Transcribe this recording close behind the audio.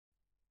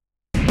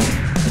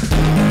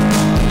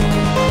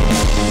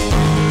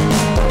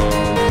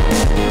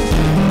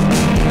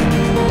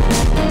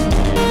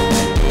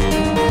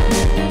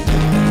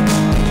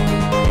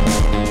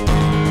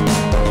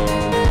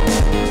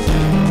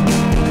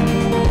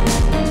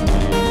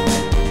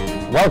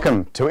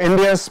Welcome to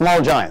India's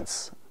Small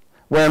Giants,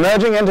 where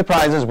emerging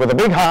enterprises with a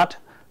big heart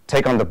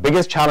take on the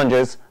biggest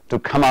challenges to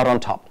come out on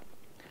top.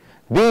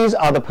 These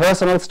are the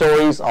personal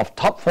stories of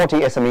top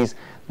 40 SMEs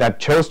that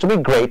chose to be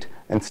great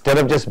instead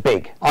of just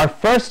big. Our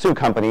first two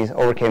companies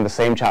overcame the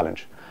same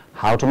challenge: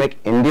 how to make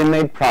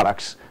Indian-made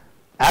products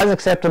as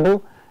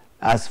acceptable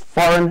as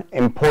foreign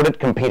imported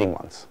competing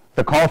ones.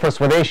 The call for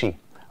Swadeshi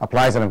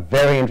applies in a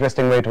very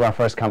interesting way to our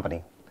first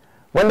company.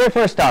 When they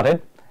first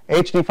started,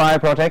 HD Fire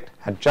Protect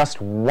had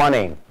just one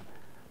aim: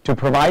 to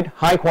provide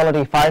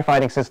high-quality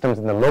firefighting systems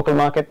in the local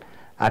market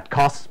at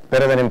costs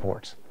better than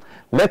imports.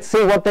 Let's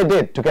see what they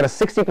did to get a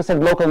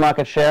 60% local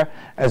market share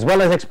as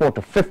well as export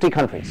to 50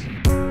 countries.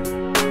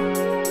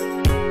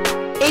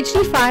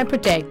 HD Fire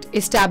Protect,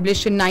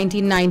 established in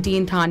 1990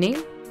 in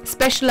Thane,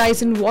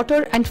 specialize in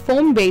water and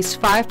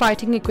foam-based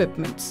firefighting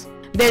equipments.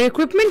 Their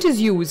equipment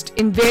is used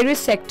in various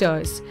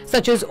sectors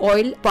such as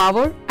oil,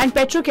 power and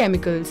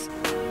petrochemicals.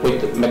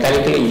 With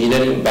mechanical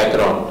engineering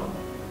background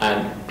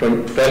and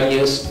 12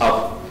 years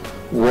of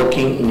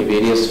working in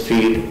various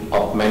fields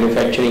of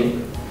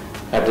manufacturing,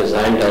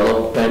 design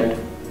development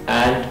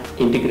and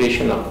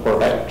integration of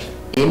products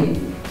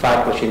in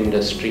fire protection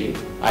industry,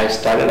 I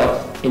started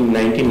off in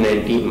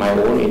 1990 my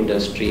own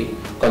industry,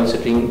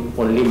 considering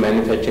only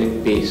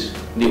manufacturing base.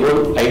 The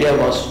whole idea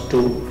was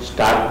to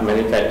start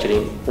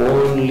manufacturing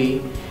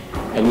only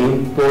an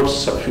import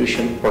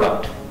substitution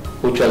product,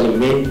 which was the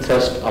main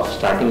thrust of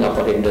starting up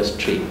our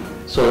industry.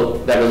 So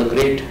that was a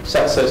great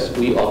success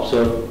we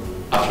observed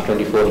after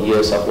 24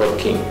 years of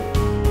working.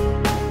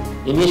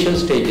 Initial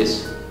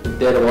stages,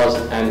 there was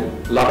a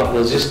lot of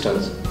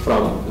resistance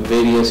from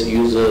various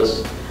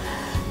users,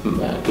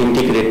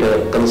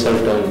 integrator,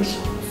 consultants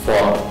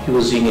for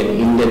using an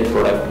Indian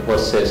product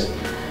versus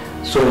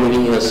so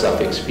many years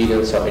of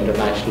experience of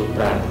international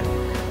brand.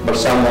 But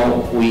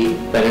somehow we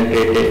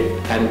penetrated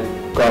and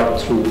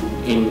got through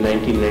in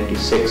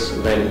 1996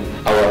 when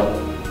our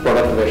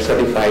product were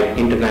certified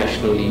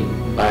internationally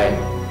by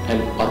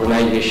an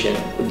organization.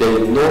 There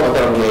is no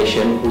other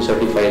organization who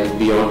certifies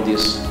beyond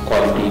this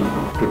quality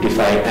to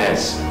define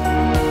as.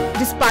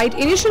 Despite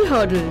initial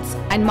hurdles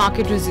and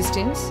market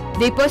resistance,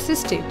 they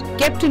persisted,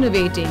 kept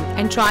innovating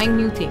and trying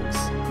new things.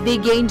 They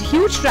gained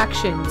huge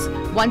tractions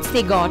once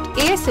they got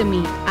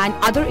ASME and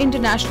other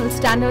international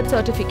standard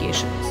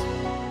certifications.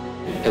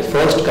 The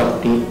first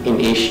company in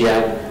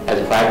Asia as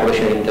a fire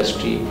protection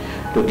industry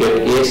to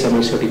get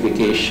ASME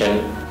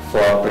certification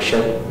for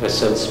pressure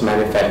vessels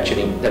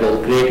manufacturing. That was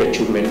a great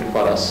achievement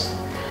for us.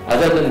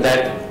 Other than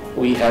that,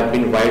 we have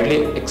been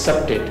widely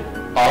accepted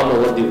all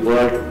over the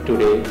world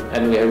today,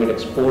 and we have been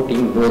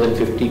exporting more than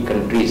 50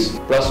 countries.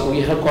 Plus,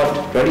 we have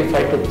got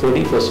 25 to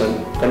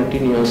 30%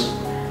 continuous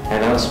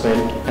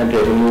enhancement and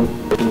revenue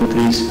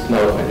increase in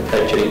our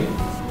manufacturing.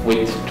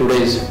 With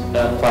today's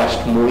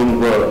fast-moving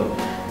world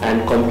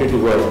and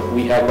competitive world,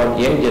 we have got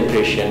young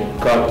generation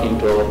got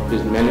into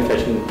this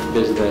manufacturing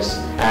business,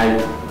 and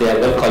they are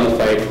well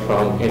qualified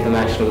from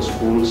international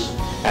schools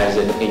as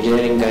an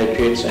engineering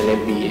graduates and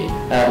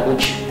MBA,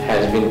 which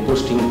has been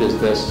boosting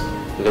business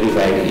very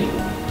widely.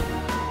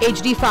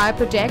 HD Fire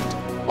Protect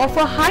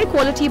offer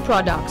high-quality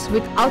products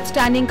with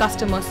outstanding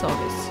customer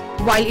service.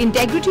 While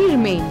integrity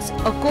remains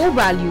a core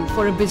value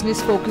for a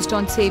business focused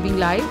on saving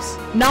lives,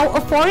 now a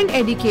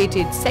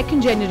foreign-educated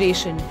second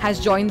generation has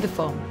joined the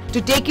firm to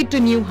take it to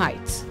new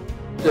heights.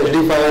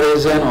 HD Fire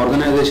is an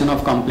organization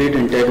of complete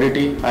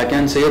integrity. I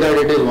can say that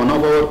it is one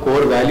of our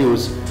core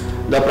values.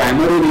 The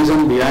primary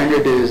reason behind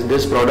it is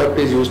this product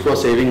is used for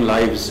saving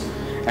lives,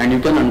 and you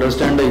can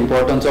understand the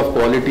importance of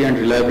quality and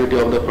reliability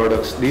of the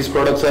products. These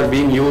products are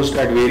being used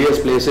at various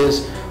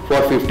places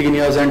for 15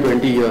 years and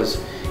 20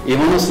 years.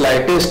 Even the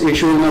slightest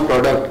issue in a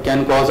product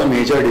can cause a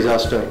major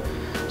disaster.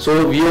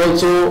 So we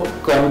also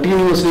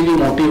continuously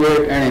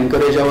motivate and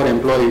encourage our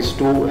employees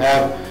to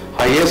have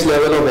highest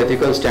level of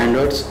ethical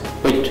standards.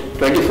 With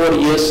 24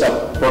 years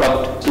of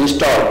product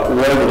installed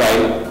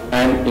worldwide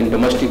and in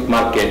domestic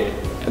market,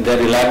 the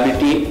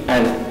reliability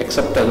and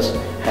acceptance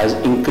has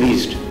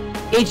increased.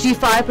 HD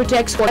Fire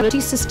Protect's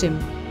quality system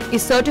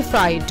is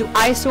certified to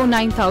ISO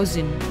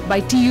 9000 by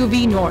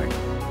TUV Nord.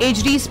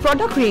 HD's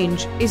product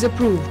range is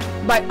approved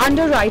by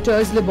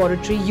Underwriters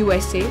Laboratory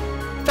USA,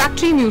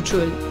 Factory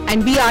Mutual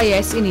and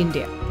BIS in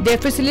India. Their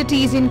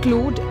facilities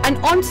include an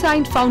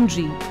on-site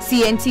foundry,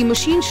 CNC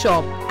machine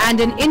shop and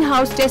an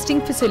in-house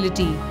testing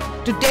facility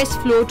to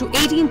test flow to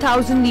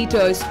 18,000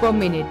 liters per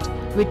minute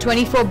with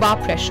 24 bar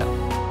pressure.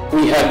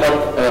 We have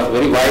got a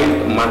very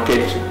wide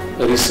market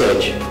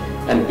research,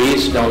 and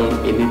based on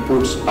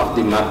inputs of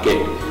the market,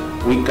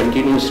 we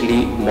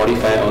continuously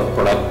modify our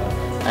product,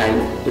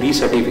 and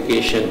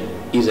recertification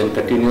is a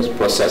continuous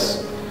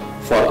process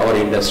for our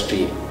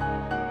industry.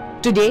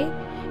 Today,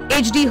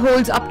 HD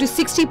holds up to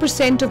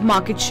 60% of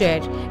market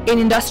share in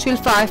industrial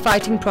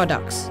firefighting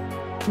products.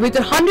 With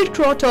 100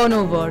 crore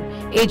turnover,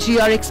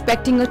 HD are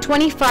expecting a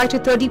 25 to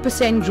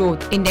 30%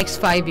 growth in next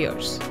 5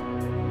 years.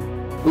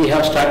 We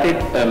have started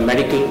a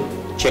medical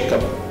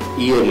checkup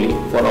yearly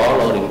for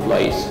all our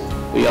employees.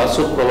 We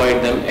also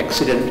provide them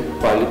accident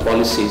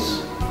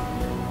policies,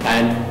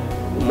 and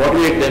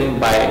motivate them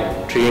by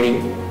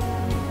training.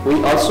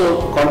 We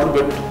also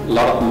contribute a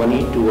lot of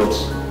money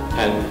towards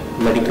and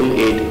medical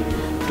aid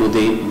to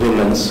the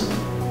women's.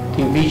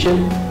 The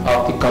vision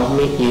of the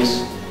company is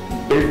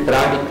build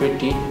brand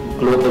equity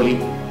globally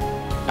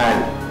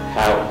and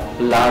have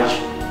large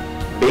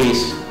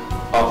base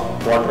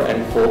of water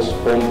and force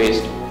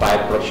home-based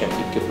fire protection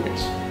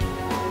equipments.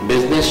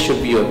 Business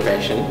should be your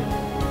passion.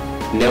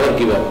 Never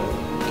give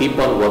up. Keep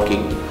on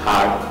working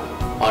hard,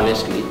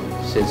 honestly,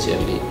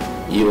 sincerely.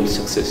 You will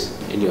success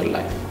in your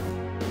life.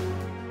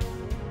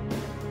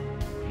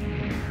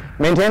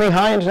 Maintaining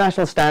high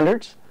international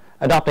standards,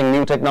 adopting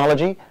new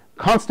technology,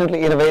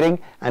 constantly innovating,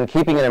 and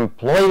keeping an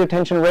employee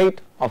retention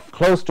rate of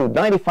close to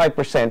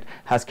 95%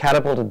 has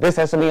catapulted this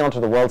SME onto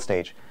the world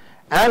stage,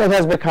 and it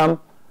has become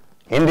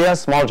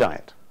India's small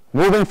giant.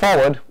 Moving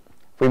forward,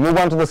 we move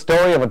on to the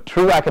story of a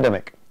true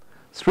academic.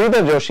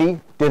 Sridhar Joshi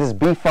did his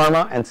B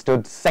Pharma and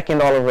stood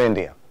second all over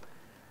India.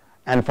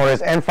 And for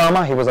his N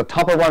Pharma, he was a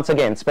topper once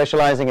again,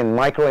 specializing in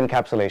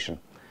microencapsulation.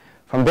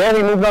 From there,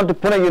 he moved on to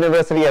Pune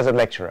University as a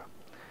lecturer,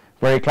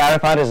 where he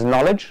clarified his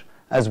knowledge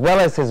as well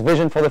as his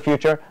vision for the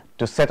future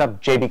to set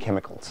up JB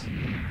Chemicals.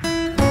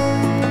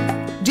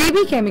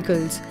 JB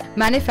Chemicals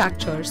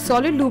manufacture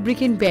solid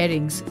lubricant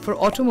bearings for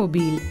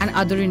automobile and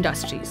other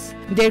industries.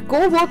 Their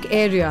core work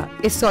area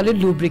is solid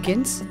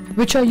lubricants,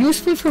 which are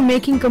useful for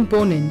making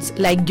components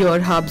like gear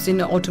hubs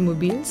in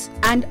automobiles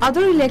and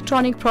other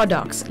electronic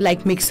products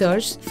like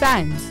mixers,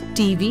 fans,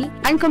 TV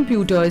and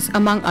computers,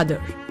 among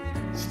others.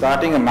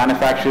 Starting a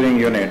manufacturing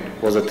unit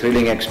was a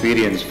thrilling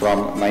experience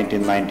from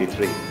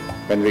 1993.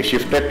 When we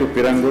shifted to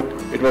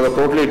Pirangut, it was a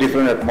totally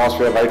different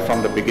atmosphere right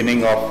from the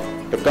beginning of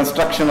the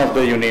construction of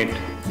the unit,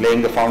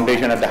 laying the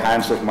foundation at the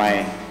hands of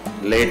my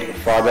late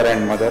father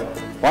and mother.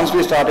 Once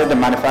we started the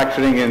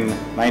manufacturing in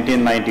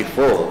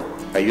 1994,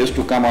 I used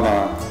to come on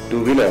a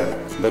two-wheeler.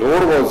 The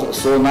road was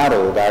so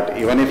narrow that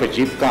even if a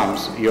jeep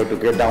comes, you have to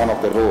get down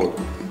off the road.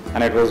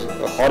 And it was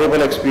a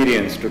horrible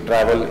experience to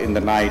travel in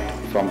the night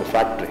from the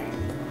factory.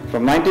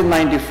 From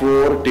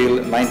 1994 till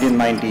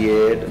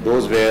 1998,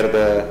 those were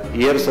the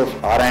years of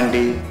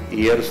R&D,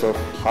 years of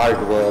hard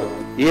work,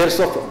 years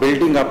of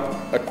building up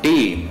a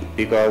team,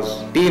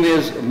 because team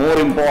is more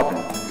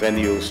important when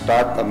you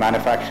start a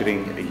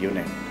manufacturing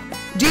unit.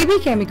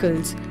 JB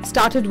Chemicals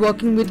started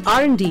working with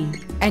R&D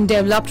and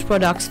developed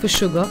products for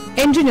sugar,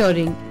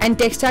 engineering and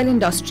textile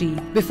industry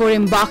before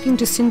embarking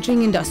to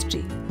sintering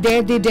industry.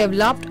 There they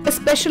developed a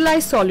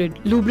specialized solid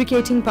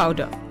lubricating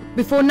powder.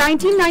 Before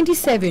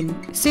 1997,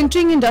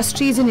 sintering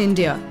industries in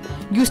India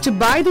used to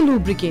buy the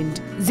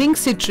lubricant zinc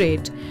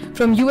citrate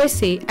from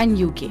USA and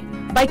UK.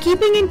 By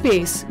keeping in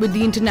pace with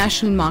the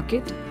international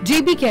market,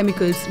 JB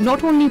Chemicals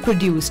not only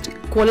produced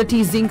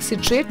quality zinc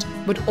citrate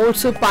but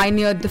also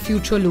pioneered the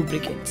future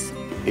lubricants.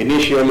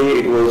 Initially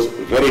it was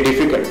very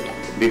difficult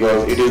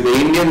because it is the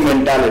Indian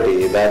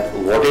mentality that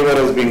whatever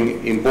is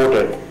being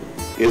imported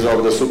is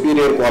of the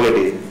superior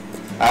quality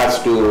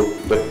as to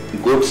the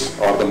goods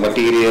or the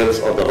materials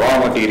or the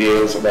raw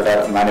materials that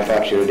are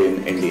manufactured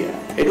in India.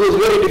 It was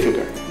very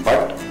difficult,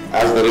 but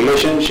as the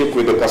relationship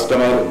with the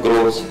customer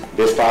grows,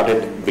 they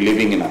started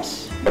believing in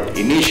us. But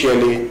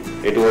initially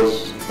it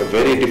was a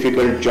very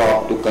difficult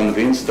job to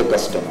convince the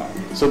customer.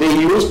 So they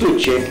used to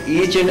check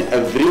each and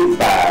every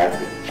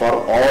bag for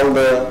all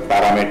the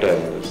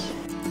parameters.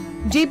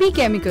 JB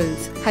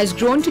Chemicals has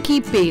grown to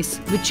keep pace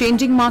with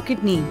changing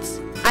market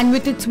needs, and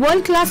with its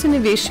world-class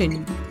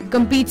innovation,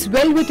 competes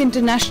well with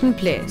international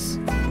players.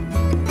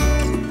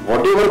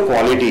 Whatever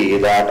quality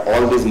that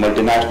all these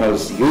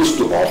multinationals used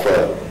to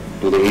offer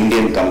to the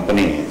Indian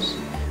companies,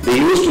 they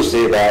used to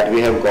say that we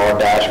have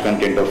got ash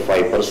content of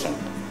 5%.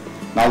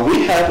 Now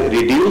we have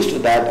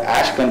reduced that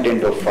ash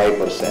content of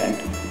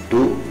 5%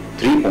 to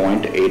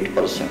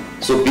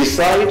 3.8%. So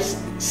besides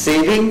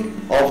saving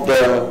of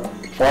the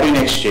foreign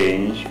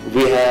exchange,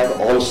 we have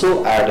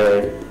also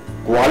added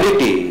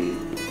quality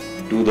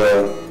to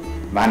the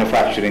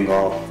manufacturing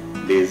of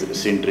these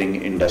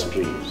sintering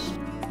industries.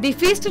 They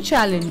faced a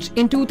challenge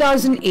in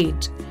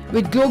 2008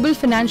 with global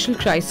financial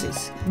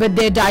crisis, but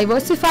their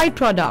diversified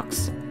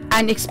products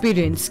and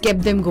experience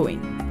kept them going.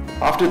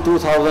 After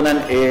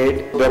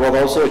 2008, there was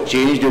also a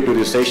change due to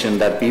recession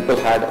that people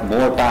had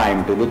more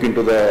time to look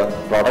into the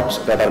products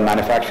that are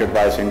manufactured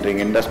by sintering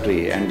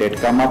industry, and they'd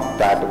come up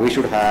that we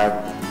should have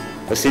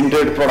a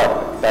sintered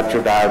product that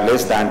should have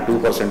less than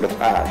 2%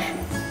 of ash.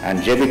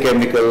 And JB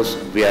Chemicals,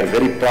 we are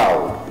very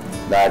proud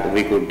that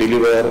we could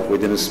deliver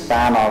within a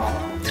span of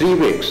 3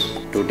 weeks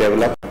to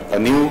develop a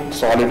new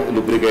solid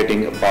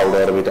lubricating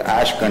powder with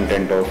ash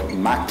content of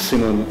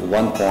maximum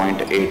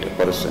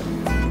 1.8%.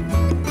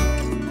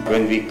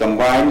 When we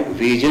combine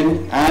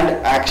vision and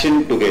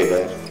action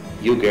together,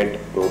 you get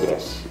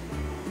progress.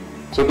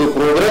 So to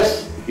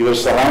progress, your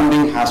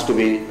surrounding has to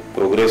be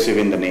progressive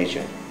in the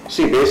nature.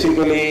 See,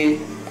 basically,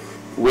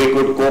 we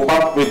could cope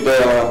up with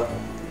the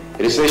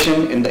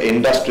recession in the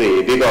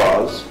industry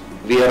because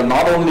we are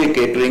not only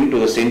catering to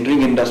the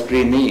sintering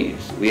industry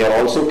needs, we are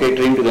also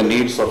catering to the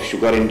needs of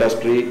sugar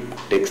industry,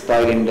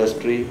 textile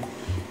industry,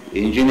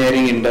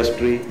 engineering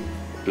industry,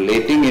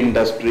 plating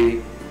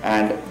industry,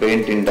 and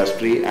paint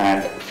industry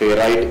and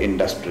ferrite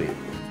industry.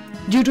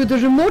 Due to the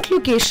remote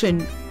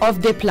location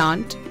of their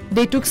plant,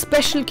 they took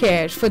special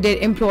care for their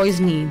employees'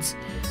 needs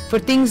for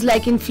things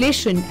like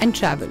inflation and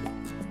travel.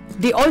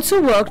 They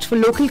also worked for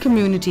local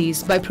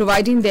communities by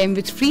providing them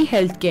with free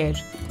healthcare,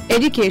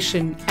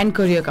 education and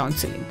career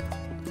counseling.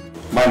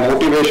 My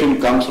motivation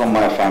comes from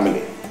my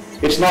family.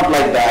 It's not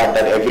like that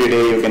every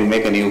day you can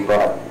make a new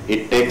product.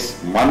 It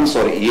takes months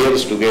or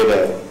years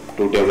together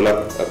to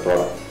develop a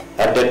product.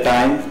 At that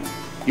time,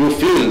 you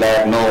feel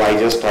that no, I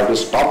just have to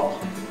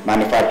stop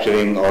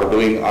manufacturing or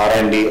doing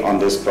R&D on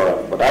this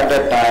product. But at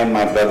that time,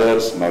 my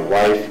brothers, my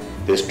wife,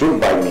 they stood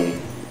by me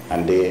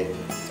and they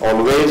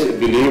always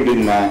believed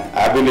in my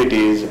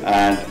abilities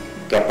and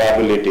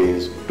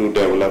capabilities to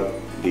develop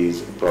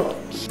these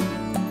products.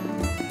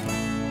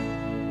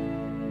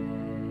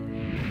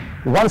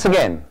 Once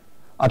again,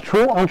 a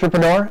true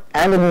entrepreneur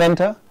and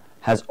inventor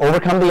has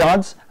overcome the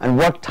odds and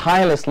worked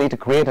tirelessly to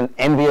create an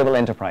enviable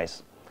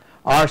enterprise.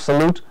 Our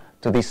salute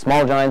to these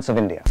small giants of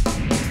India.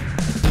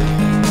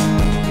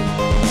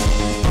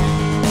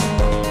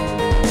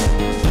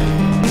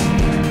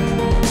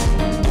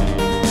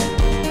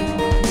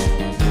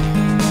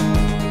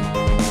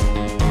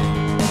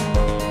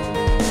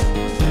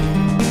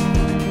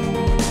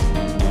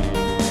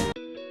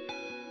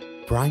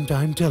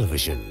 Primetime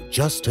television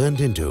just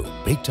turned into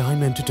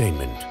big-time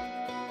entertainment.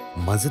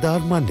 Mazedar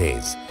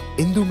Mondays,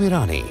 Indu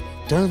Mirani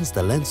turns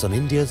the lens on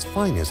India's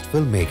finest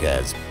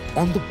filmmakers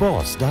on the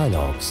boss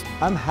dialogues.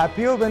 I'm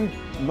happier when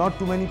not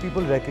too many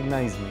people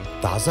recognize me.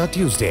 Taza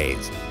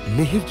Tuesdays,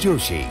 Mihir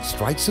Joshi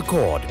strikes a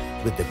chord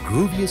with the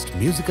grooviest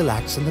musical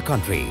acts in the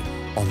country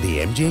on the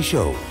MJ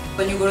Show.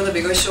 When you go to the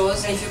bigger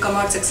shows and if you come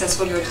out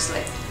successful, you're just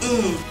like,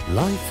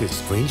 Life is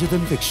stranger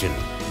than fiction,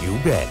 you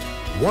bet.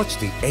 Watch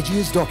the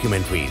edgiest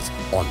documentaries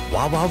on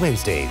Wawa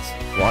Wednesdays.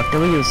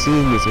 Whatever you're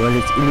seeing is well,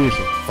 it's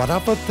illusion.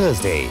 Fatapat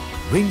Thursday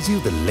brings you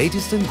the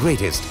latest and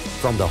greatest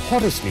from the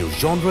hottest new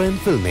genre in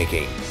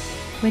filmmaking.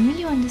 When will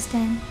you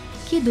understand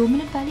कि 2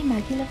 minute वाली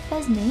Maggi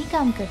लफ्ज़ नहीं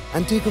काम करती?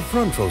 And take a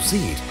front row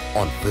seat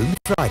on Film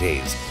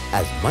Fridays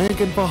as Mayank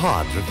and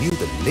Fahad review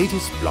the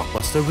latest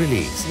blockbuster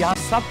release. यहाँ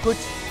सब कुछ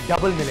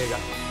double मिलेगा.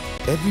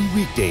 Every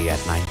weekday at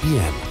 9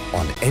 p.m.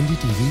 on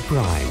NDTV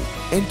Prime,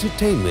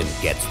 entertainment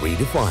gets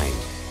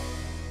redefined.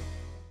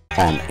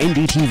 On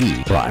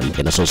NDTV Prime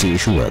in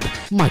association with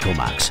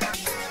Micromax.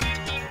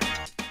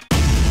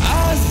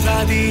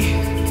 Azadi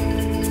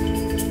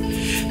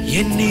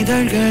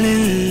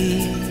Yennidargalil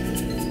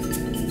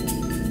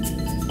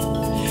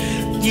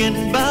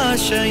Yen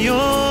Bashayo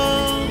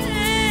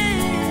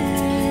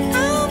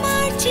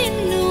Amar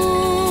Chinnu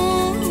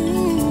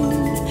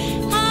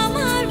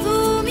Amar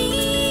Bhumi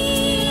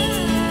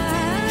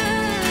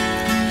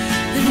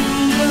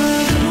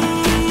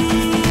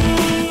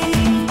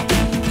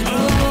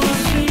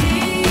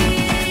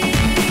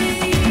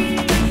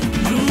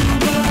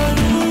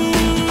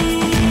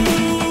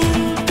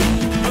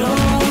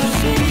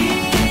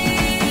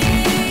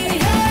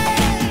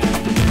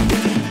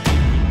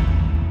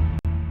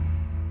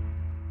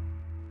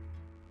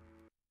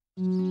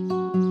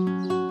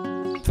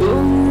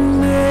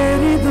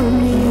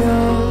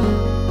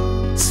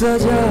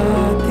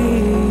सजाती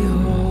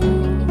हो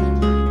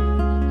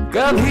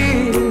कभी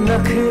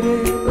नखरे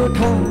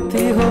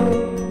उठाती हो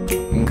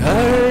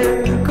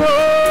घर को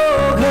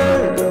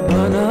घर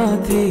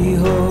बनाती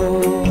हो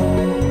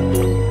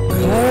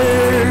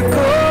घर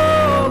को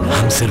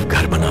हम सिर्फ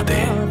घर बनाते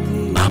हैं,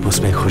 आप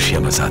उसमें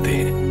खुशियां बसाते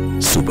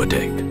हैं।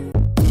 Supertech.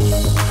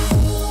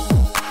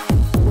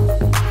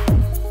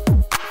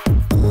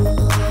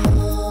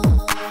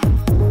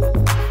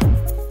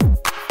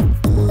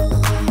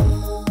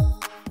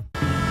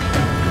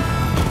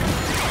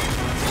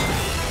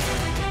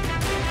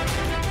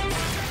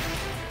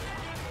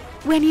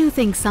 When you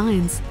think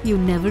science, you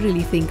never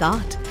really think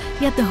art,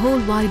 yet the whole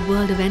wide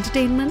world of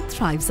entertainment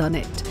thrives on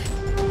it.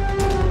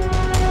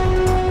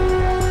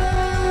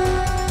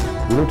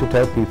 We need to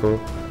tell people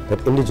that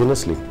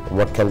indigenously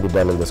what can be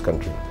done in this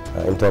country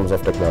in terms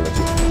of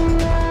technology.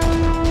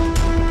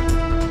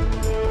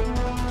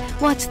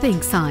 Watch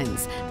Think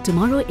Science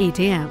tomorrow 8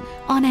 a.m.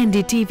 on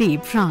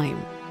NDTV Prime.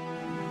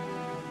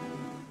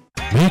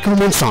 Miracle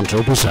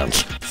Monsanto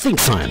presents Think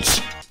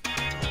Science.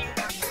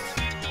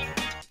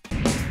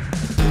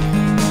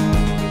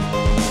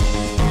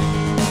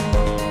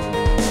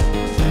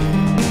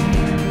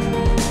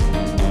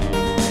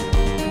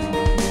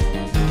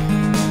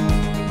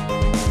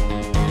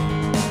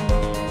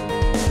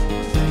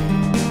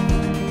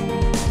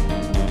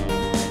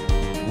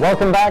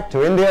 Welcome back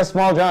to India's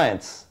Small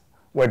Giants,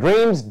 where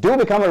dreams do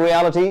become a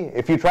reality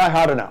if you try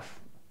hard enough.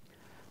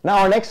 Now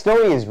our next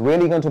story is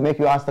really going to make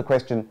you ask the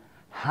question,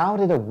 how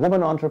did a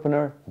woman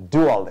entrepreneur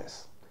do all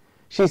this?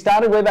 She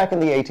started way back in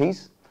the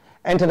 80s,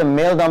 entered a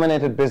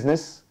male-dominated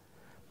business,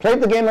 played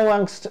the game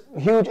amongst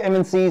huge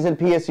MNCs and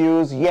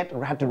PSUs, yet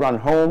had to run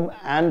home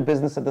and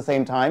business at the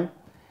same time.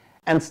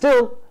 And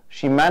still,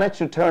 she managed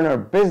to turn her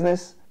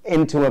business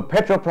into a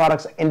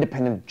petroproducts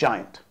independent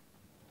giant.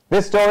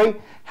 This story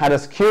had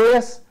us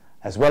curious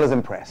as well as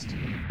impressed.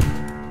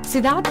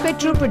 Siddharth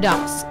Petro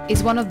Products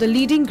is one of the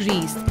leading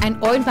grease and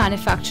oil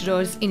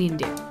manufacturers in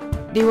India.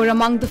 They were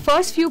among the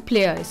first few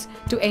players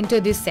to enter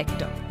this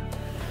sector.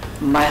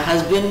 My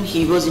husband,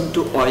 he was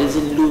into oils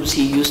and lubes.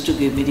 He used to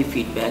give me the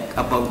feedback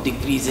about the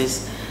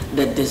greases,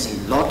 that there's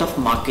a lot of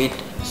market.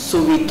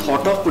 So we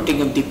thought of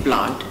putting up the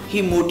plant.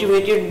 He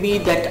motivated me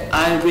that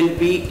I will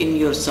be in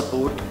your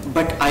support,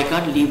 but I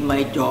can't leave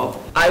my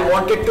job. I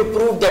wanted to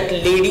prove that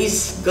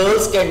ladies,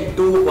 girls can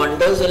do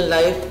wonders in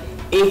life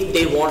if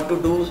they want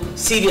to do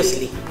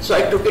seriously. So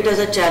I took it as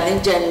a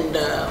challenge, and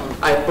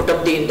I put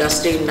up the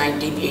industry in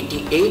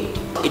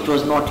 1988. It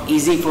was not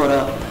easy for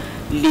a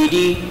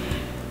lady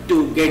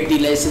to get the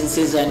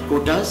licenses and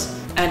quotas,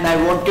 and I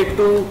wanted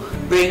to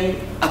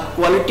bring a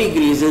quality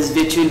greases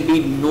which will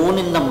be known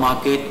in the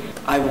market.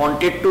 I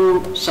wanted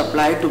to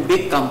supply to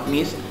big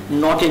companies,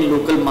 not in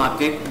local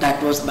market.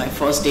 That was my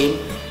first aim.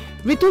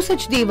 Ritu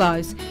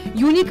Sachdeva's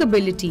unique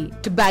ability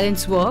to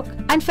balance work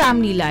and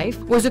family life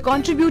was a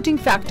contributing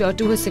factor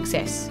to her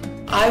success.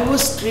 I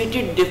was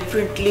treated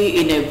differently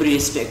in every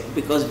aspect,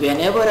 because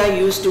whenever I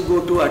used to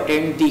go to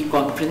attend the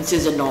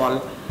conferences and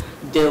all,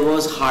 there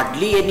was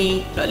hardly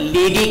any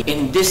lady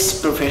in this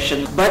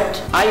profession,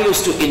 but I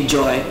used to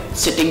enjoy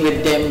sitting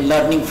with them,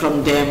 learning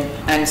from them,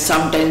 and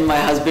sometimes my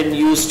husband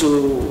used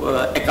to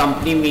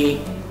accompany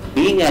me.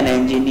 Being an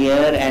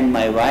engineer and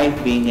my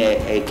wife being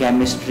a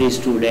chemistry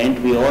student,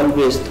 we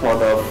always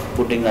thought of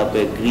putting up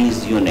a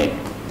grease unit.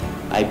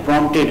 I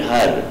prompted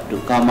her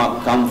to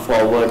come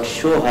forward,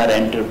 show her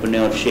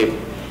entrepreneurship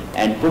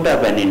and put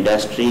up an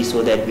industry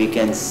so that we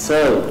can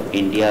serve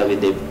India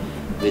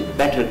with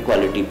better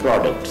quality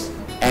products,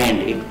 and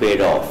it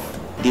paid off.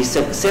 The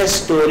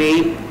success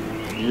story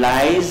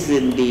lies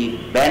in the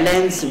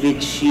balance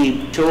which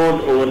she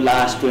showed over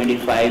last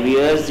 25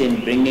 years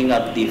in bringing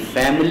up the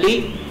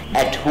family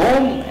at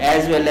home,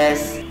 as well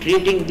as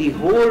treating the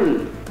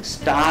whole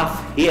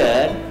staff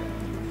here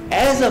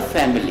as a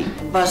family.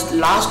 But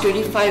last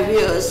 25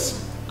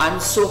 years,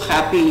 I'm so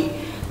happy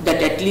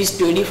that at least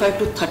 25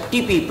 to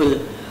 30 people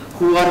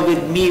who are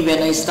with me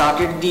when I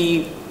started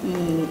the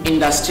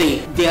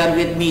industry, they are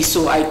with me,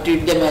 so I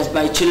treat them as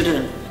my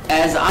children.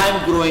 As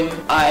I'm growing,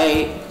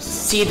 I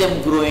see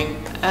them growing,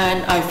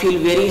 and I feel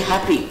very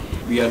happy.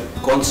 We are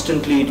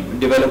constantly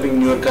developing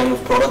newer kind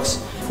of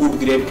products, food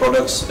grade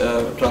products,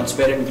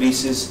 transparent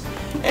greases,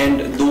 and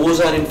those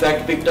are in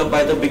fact picked up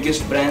by the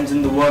biggest brands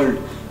in the world.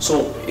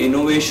 So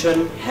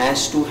innovation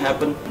has to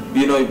happen.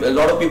 You know, a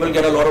lot of people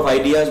get a lot of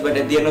ideas, but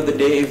at the end of the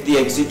day, if the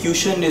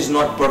execution is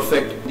not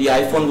perfect, the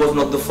iPhone was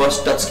not the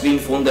first touchscreen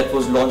phone that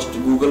was launched.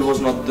 Google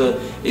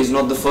is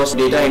not the first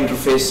data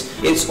interface.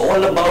 It's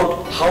all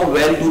about how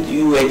well do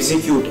you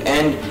execute.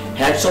 And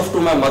hats off to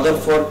my mother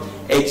for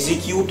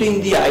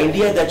executing the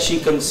idea that she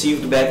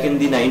conceived back in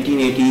the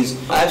 1980s.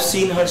 I've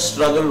seen her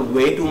struggle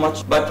way too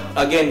much, but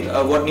again,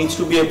 what needs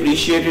to be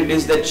appreciated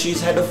is that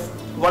she's had a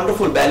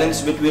wonderful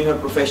balance between her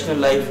professional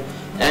life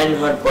and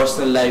her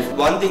personal life.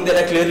 One thing that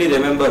I clearly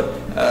remember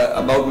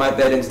about my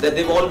parents, that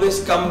they've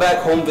always come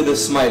back home with a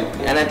smile,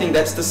 and I think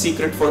that's the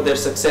secret for their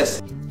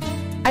success.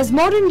 As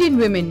more Indian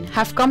women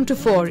have come to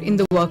fore in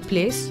the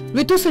workplace,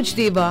 Ritu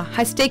Sachdeva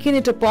has taken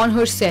it upon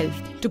herself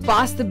to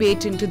pass the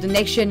baton to the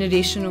next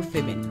generation of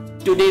women.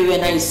 Today when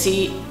I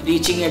see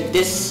reaching at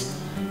this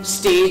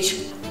stage,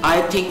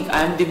 I think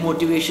I am the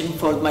motivation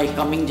for my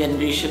coming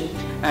generation,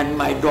 and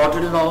my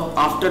daughter-in-law,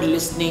 after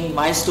listening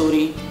my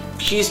story,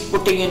 she is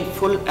putting in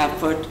full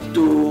effort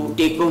to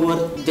take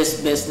over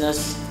this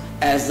business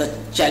as a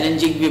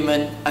challenging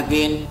woman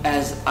again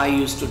as I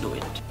used to do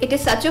it. It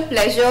is such a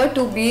pleasure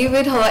to be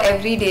with her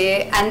every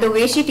day, and the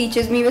way she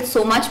teaches me with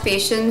so much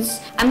patience.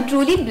 I'm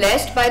truly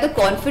blessed by the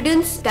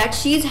confidence that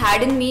she's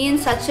had in me in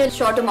such a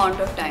short amount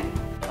of time.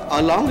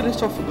 Our long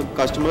list of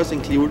customers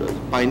include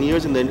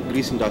pioneers in the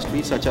grease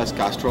industry such as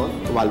Castrol,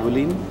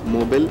 Valvoline,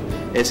 Mobil,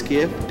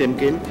 SKF,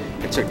 Timken,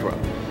 etc.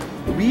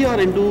 We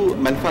are into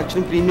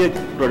manufacturing premium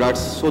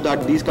products so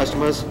that these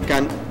customers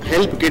can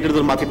help cater to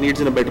the market needs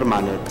in a better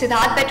manner.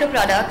 Siddharth Petro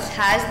Products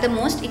has the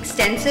most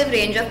extensive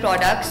range of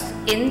products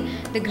in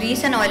the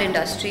grease and oil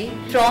industry.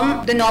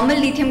 From the normal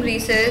lithium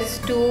greases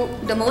to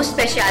the most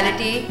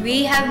speciality,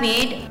 we have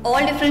made all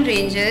different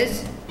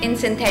ranges in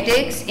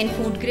synthetics, in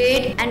food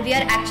grade, and we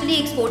are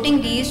actually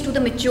exporting these to the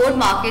matured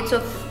markets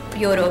of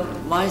Europe.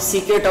 My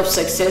secret of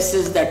success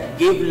is that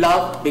give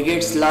love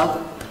begets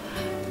love,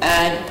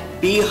 and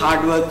be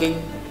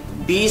hardworking,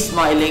 be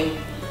smiling,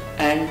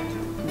 and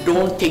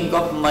don't think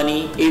of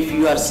money. If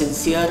you are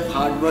sincere,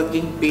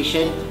 hardworking,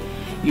 patient,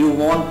 you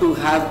want to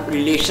have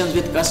relations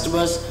with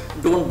customers,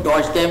 don't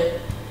dodge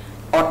them,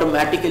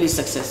 automatically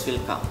success will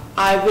come.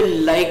 I will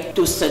like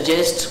to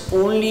suggest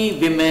only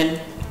women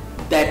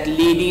that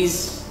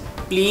ladies,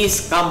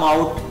 please come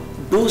out,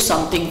 do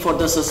something for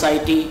the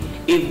society.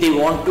 If they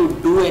want to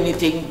do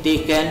anything, they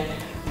can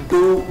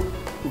do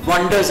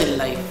wonders in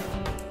life.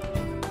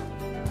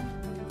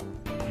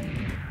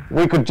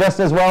 We could just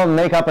as well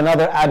make up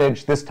another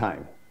adage this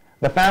time.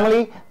 The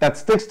family that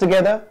sticks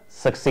together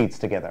succeeds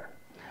together.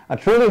 A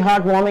truly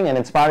heartwarming and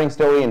inspiring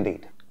story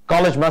indeed.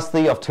 College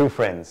masti of two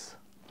friends,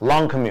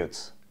 long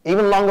commutes,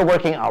 even longer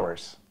working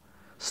hours,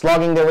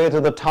 slogging their way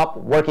to the top,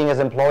 working as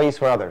employees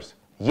for others,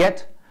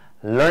 yet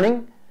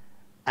learning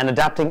and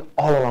adapting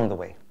all along the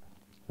way.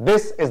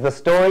 This is the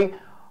story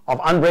of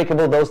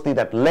unbreakable dosti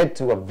that led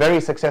to a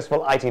very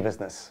successful IT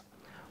business.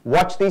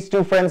 Watch these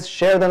two friends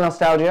share the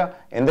nostalgia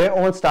in their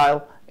own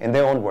style, in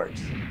their own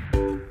words.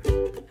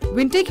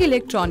 Wintech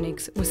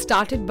Electronics was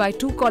started by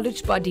two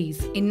college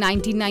buddies in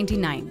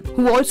 1999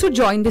 who also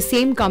joined the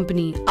same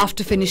company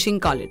after finishing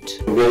college.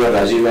 Together,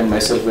 Rajiv and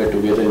myself were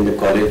together in the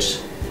college.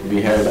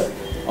 We had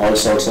all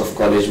sorts of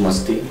college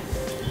masti.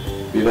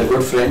 We were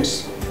good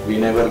friends. We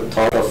never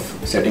thought of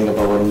setting up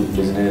our own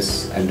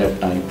business at that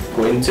time.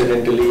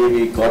 Coincidentally,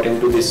 we got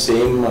into the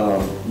same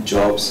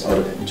jobs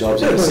in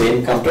the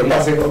same company.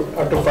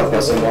 After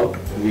passing out,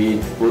 we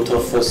both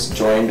of us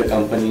joined a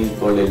company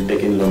called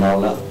NDTV in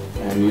Lonavala,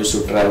 and we used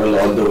to travel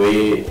all the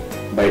way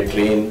by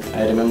train.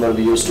 I remember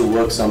we used to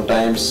work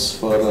sometimes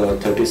for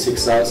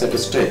 36 hours at a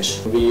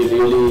stretch. We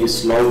really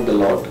slogged a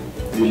lot.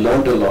 We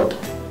learned a lot.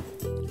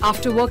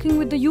 After working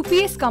with the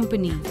UPS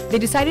company, they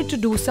decided to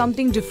do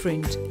something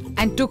different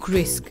and took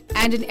risk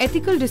and an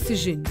ethical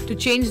decision to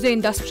change the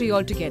industry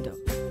altogether.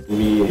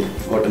 We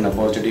got an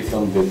opportunity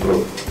from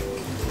Wipro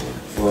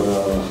for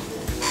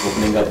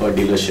opening up a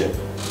dealership,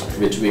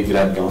 which we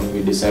grabbed on.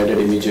 We decided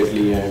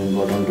immediately and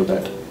got on to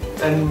that.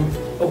 And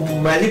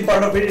a magic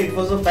part of it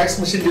was a fax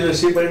machine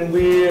dealership, and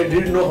we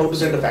didn't know how to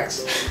send a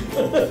fax.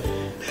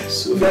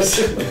 So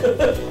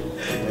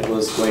it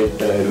was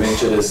quite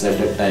adventurous at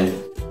that time.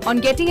 On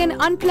getting an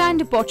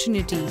unplanned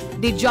opportunity,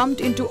 they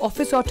jumped into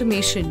office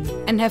automation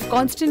and have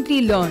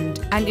constantly learned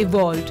and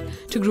evolved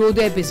to grow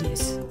their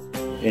business.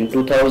 In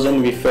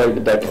 2000, we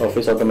felt that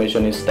office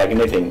automation is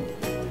stagnating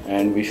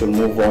and we should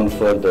move on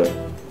further.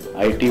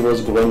 IT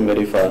was growing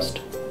very fast,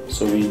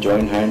 so we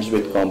joined hands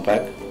with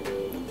Compaq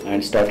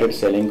and started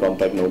selling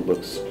compact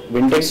notebooks.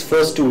 Wintech's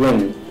first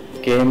win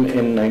came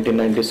in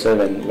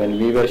 1997 when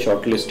we were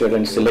shortlisted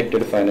and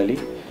selected finally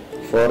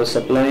for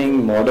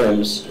supplying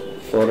modems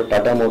for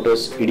Tata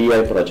Motors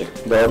EDI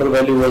project. The order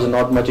value was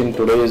not much in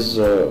today's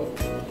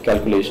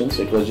calculations.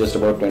 It was just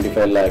about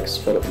 25 lakhs,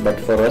 but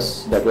for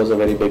us that was a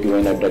very big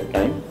win at that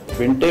time.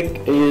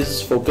 Wintech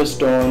is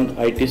focused on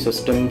IT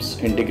systems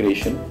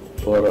integration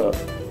for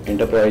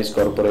enterprise,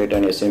 corporate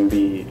and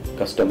SMB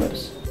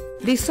customers.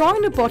 They saw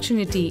an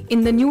opportunity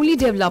in the newly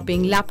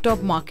developing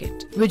laptop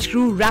market, which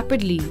grew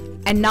rapidly,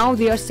 and now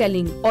they are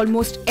selling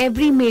almost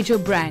every major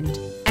brand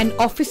and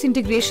office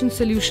integration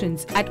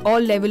solutions at all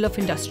levels of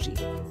industry.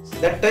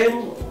 That time,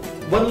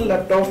 one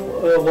laptop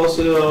was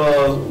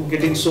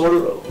getting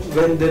sold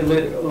when there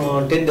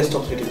were 10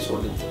 desktops getting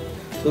sold.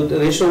 So the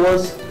ratio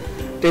was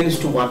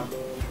 10:1.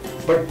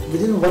 But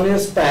within 1 year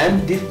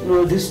span,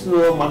 this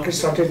market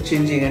started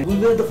changing, and we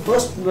were the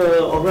first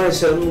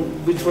organization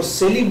which was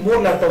selling more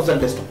laptops than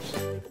desktops.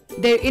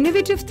 Their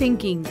innovative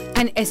thinking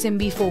and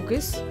SMB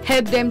focus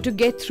helped them to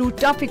get through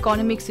tough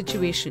economic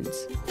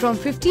situations. From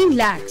 15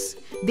 lakhs,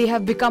 they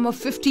have become a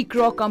 50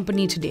 crore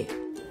company today.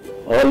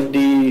 All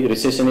the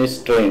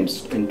recessionist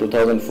trends in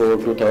 2004,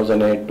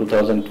 2008,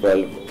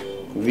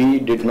 2012, we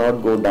did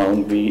not go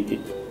down. We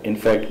in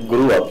fact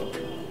grew up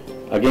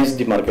against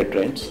the market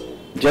trends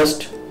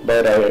just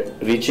by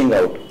reaching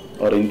out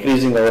or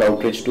increasing our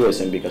outreach to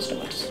SMB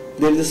customers.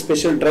 There is a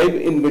special drive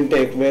in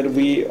Wintech where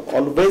we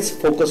always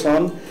focus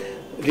on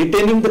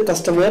retaining the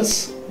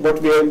customers what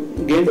we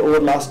have gained over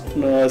last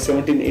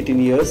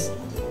 17-18 years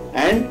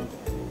and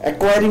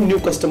acquiring new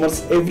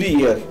customers every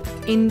year.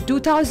 In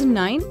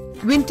 2009,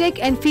 Wintech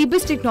and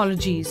Phoebus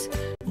Technologies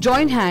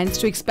joined hands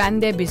to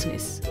expand their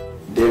business.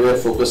 They were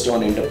focused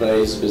on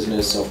enterprise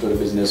business, software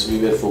business. We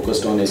were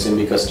focused on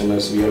SMB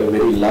customers. We had a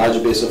very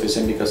large base of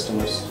SMB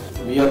customers.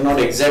 We are not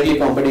exactly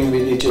competing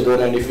with each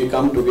other, and if we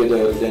come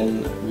together,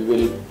 then we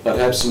will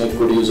perhaps make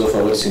good use of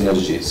our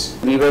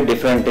synergies. We were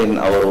different in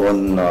our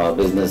own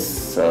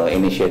business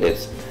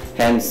initiatives.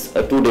 Hence,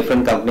 two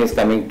different companies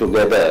coming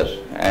together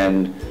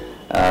and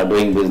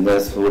doing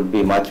business would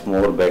be much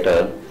more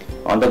better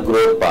on the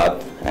growth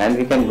path, and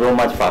we can grow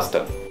much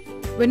faster.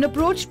 When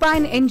approached by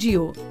an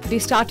NGO, they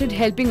started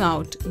helping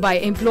out by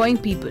employing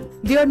people.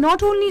 They are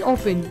not only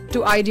open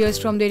to ideas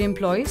from their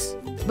employees,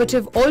 but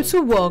have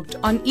also worked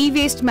on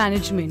e-waste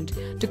management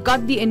to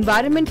cut the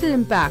environmental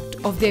impact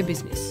of their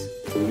business.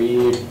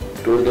 We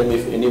told them,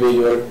 if anyway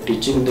you are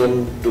teaching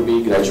them to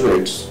be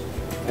graduates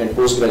and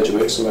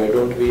postgraduates, so why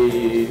don't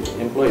we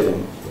employ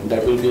them?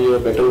 That will be a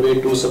better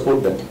way to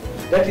support them.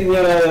 That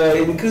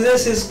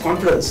increases his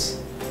confidence.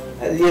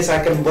 Yes,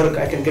 I can work,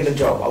 I can get a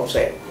job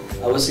outside.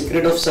 Our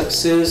secret of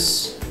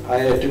success I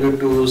attribute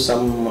to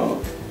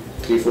some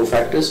 3-4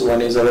 factors.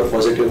 One is our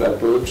positive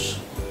approach.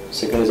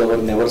 Second is our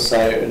never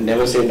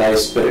say die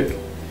spirit.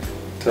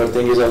 Third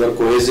thing is our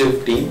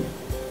cohesive team.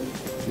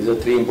 These are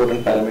 3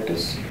 important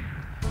parameters.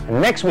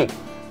 And next week,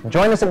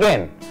 join us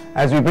again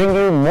as we bring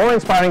you more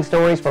inspiring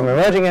stories from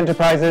emerging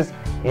enterprises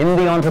in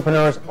the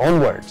entrepreneur's own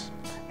words.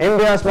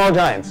 India Small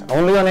Giants,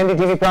 only on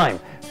NDTV Prime,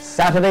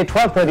 Saturday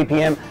 12:30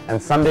 p.m.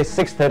 and Sunday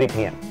 6:30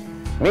 p.m.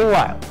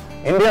 Meanwhile,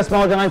 India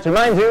Small Giants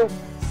reminds you,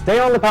 stay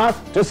on the path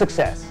to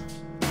success.